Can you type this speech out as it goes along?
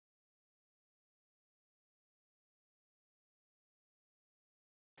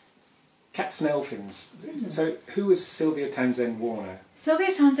Cats and Elfins. So who was Sylvia Townsend Warner?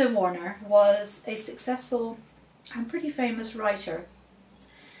 Sylvia Townsend Warner was a successful and pretty famous writer.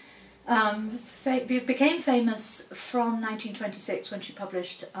 Became famous from 1926 when she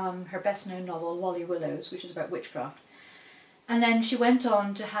published her best-known novel, Lolly Willows, which is about witchcraft. And then she went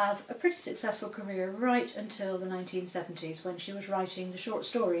on to have a pretty successful career right until the 1970s, when she was writing the short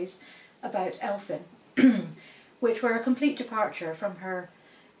stories about Elfin, which were a complete departure from her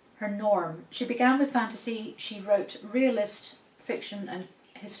norm. She began with fantasy, she wrote realist fiction and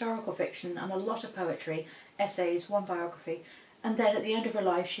historical fiction and a lot of poetry, essays, one biography, and then at the end of her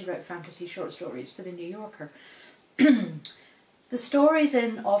life she wrote fantasy short stories for the New Yorker. The stories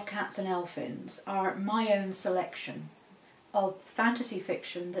of Cats and Elfins are my own selection of fantasy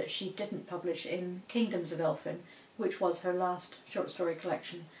fiction that she didn't publish in Kingdoms of Elfin, which was her last short story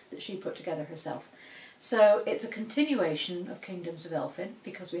collection that she put together herself. So it's a continuation of Kingdoms of Elfin,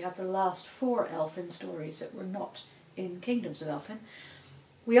 because we have the last 4 Elfin stories that were not in Kingdoms of Elfin.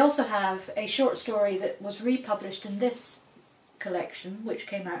 We also have a short story that was republished in this collection, which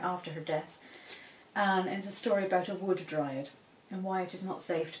came out after her death, and it's a story about a wood dryad and why it is not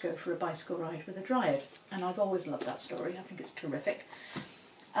safe to go for a bicycle ride with a dryad. And I've always loved that story, I think it's terrific.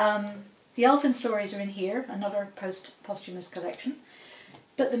 The Elfin stories are in here, another posthumous collection.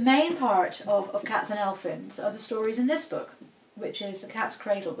 But the main part of Cats and Elfins are the stories in this book, which is the Cat's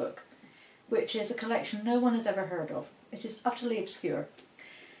Cradle book, which is a collection no one has ever heard of. It is utterly obscure.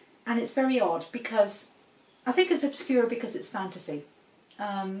 And it's very odd because, I think it's obscure because it's fantasy.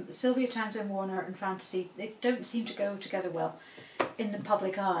 Sylvia Townsend Warner and fantasy, they don't seem to go together well in the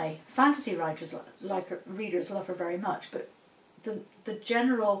public eye. Fantasy writers, readers love her very much, but the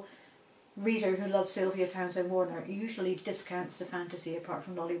general reader who loves Sylvia Townsend Warner usually discounts the fantasy apart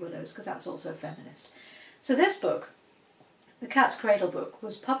from Lolly Willows, because that's also feminist. So this book, the Cat's Cradle book,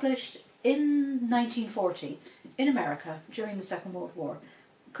 was published in 1940 in America during the Second World War.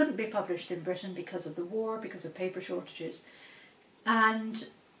 Couldn't be published in Britain because of the war, because of paper shortages. And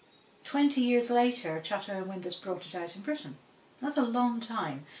 20 years later, Chatto & Windus brought it out in Britain. That's a long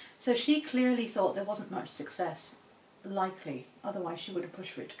time. So she clearly thought there wasn't much success likely, otherwise she would have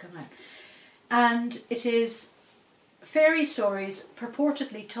pushed for it to come out. And it is fairy stories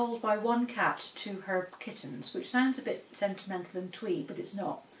purportedly told by one cat to her kittens, which sounds a bit sentimental and twee, but it's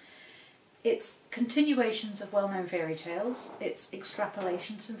not. It's continuations of well-known fairy tales, it's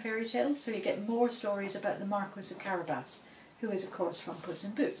extrapolations from fairy tales, so you get more stories about the Marquis of Carabas, who is of course from Puss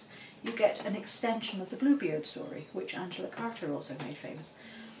in Boots. You get an extension of the Bluebeard story, which Angela Carter also made famous.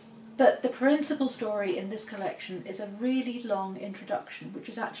 But the principal story in this collection is a really long introduction, which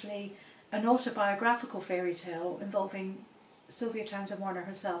is actually an autobiographical fairy tale involving Sylvia Townsend Warner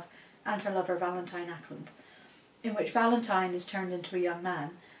herself and her lover Valentine Ackland, in which Valentine is turned into a young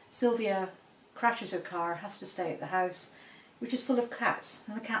man. Sylvia crashes her car, has to stay at the house, which is full of cats,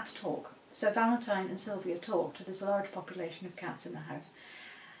 and the cats talk. So Valentine and Sylvia talk to this large population of cats in the house.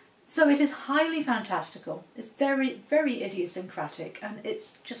 So it is highly fantastical, it's very, very idiosyncratic, and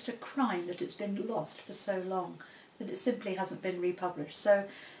it's just a crime that it's been lost for so long, that it simply hasn't been republished. So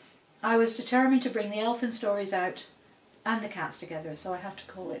I was determined to bring the Elfin stories out and the cats together, so I have to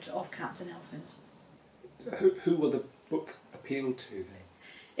call it Of Cats and Elfins. Who will the book appeal to then?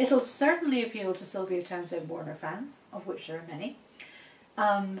 It'll certainly appeal to Sylvia Townsend Warner fans, of which there are many,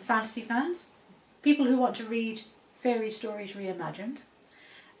 fantasy fans, people who want to read fairy stories reimagined,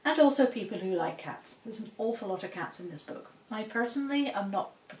 and also people who like cats. There's an awful lot of cats in this book. I personally am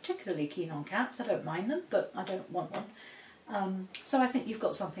not particularly keen on cats. I don't mind them, but I don't want one. So I think you've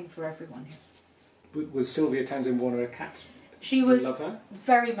got something for everyone here. Was Sylvia Townsend Warner a cat? She was love her?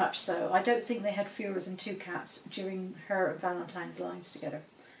 Very much so. I don't think they had fewer than 2 cats during her and Valentine's lives together.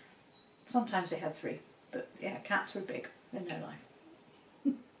 Sometimes they had 3, but yeah, cats were big in their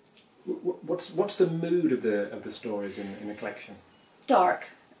life. What's the mood of the stories in the collection? Dark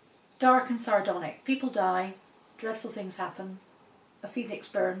and sardonic. People die, dreadful things happen, a phoenix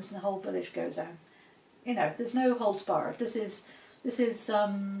burns and the whole village goes down. You know, there's no holds barred. This is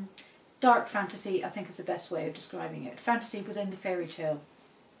dark fantasy, I think is the best way of describing it. Fantasy within the fairy tale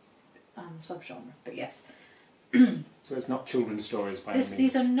subgenre, but yes. So it's not children's stories by any means?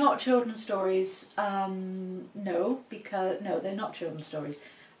 These are not children's stories, no, they're not children's stories.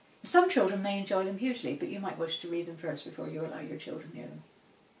 Some children may enjoy them hugely, but you might wish to read them first before you allow your children near them.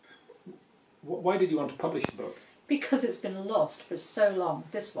 Why did you want to publish the book? Because it's been lost for so long,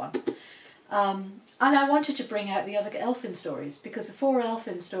 this one. And I wanted to bring out the other Elfin stories, because the 4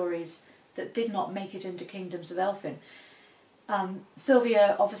 Elfin stories that did not make it into Kingdoms of Elfin,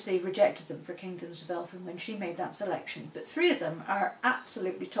 Sylvia obviously rejected them for Kingdoms of Elfin when she made that selection, but 3 of them are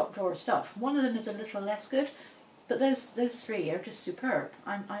absolutely top drawer stuff. One of them is a little less good, but those 3 are just superb.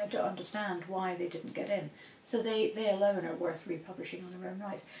 I don't understand why they didn't get in. So they alone are worth republishing on their own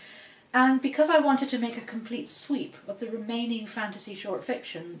right. And because I wanted to make a complete sweep of the remaining fantasy short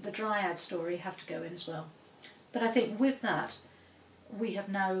fiction, the Dryad story had to go in as well. But I think with that, we have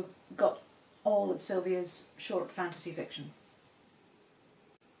now got all of Sylvia's short fantasy fiction.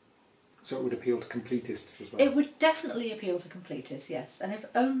 So it would appeal to completists as well? It would definitely appeal to completists, yes. And if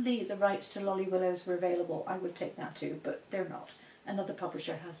only the rights to Lolly Willows were available, I would take that too, but they're not. Another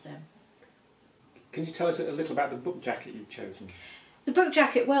publisher has them. Can you tell us a little about the book jacket you've chosen? The book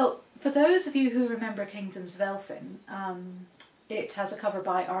jacket, well, for those of you who remember Kingdoms of Elfin, it has a cover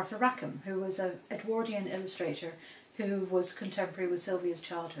by Arthur Rackham, who was an Edwardian illustrator who was contemporary with Sylvia's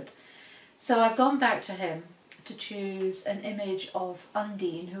childhood. So I've gone back to him to choose an image of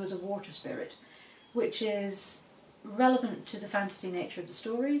Undine, who is a water spirit, which is relevant to the fantasy nature of the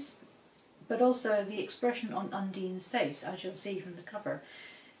stories, but also the expression on Undine's face, as you'll see from the cover,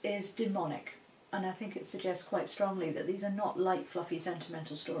 is demonic. And I think it suggests quite strongly that these are not light, fluffy,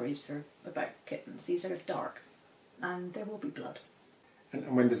 sentimental stories about kittens. These are dark, and there will be blood.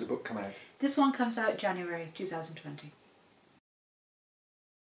 And when does the book come out? This one comes out January 2020.